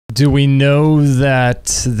Do we know that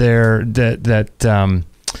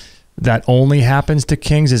that only happens to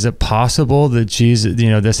kings? Is it possible that Jesus,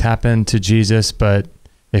 this happened to Jesus, but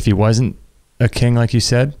if he wasn't a king, like you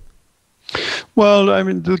said? Well, I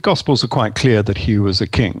mean, the Gospels are quite clear that he was a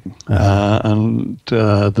king, and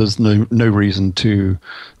there's no reason to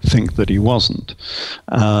think that he wasn't.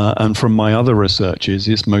 And from my other researches,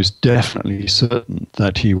 it's most definitely certain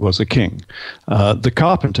that he was a king. The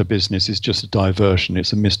carpenter business is just a diversion.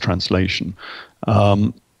 It's a mistranslation.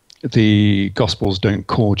 The Gospels don't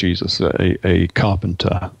call Jesus a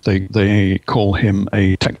carpenter. They call him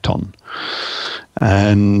a tekton,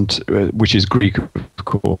 and which is Greek, of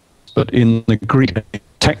course. But in the Greek,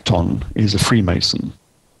 tekton is a Freemason.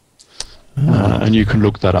 And you can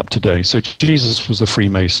look that up today. So Jesus was a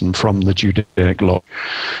Freemason from the Judaic law.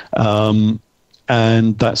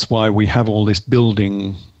 And that's why we have all this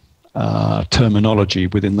building terminology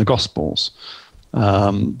within the Gospels.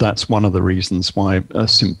 That's one of the reasons why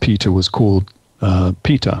St. Peter was called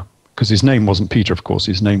Peter, because his name wasn't Peter, of course.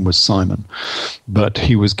 His name was Simon. But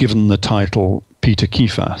he was given the title Peter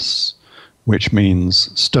Kephas, which means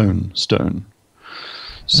stone.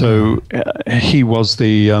 So he was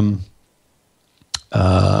the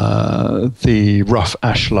rough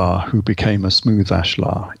ashlar who became a smooth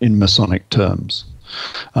ashlar in Masonic terms.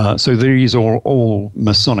 So these are all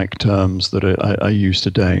Masonic terms that are used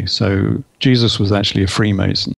today. So Jesus was actually a Freemason.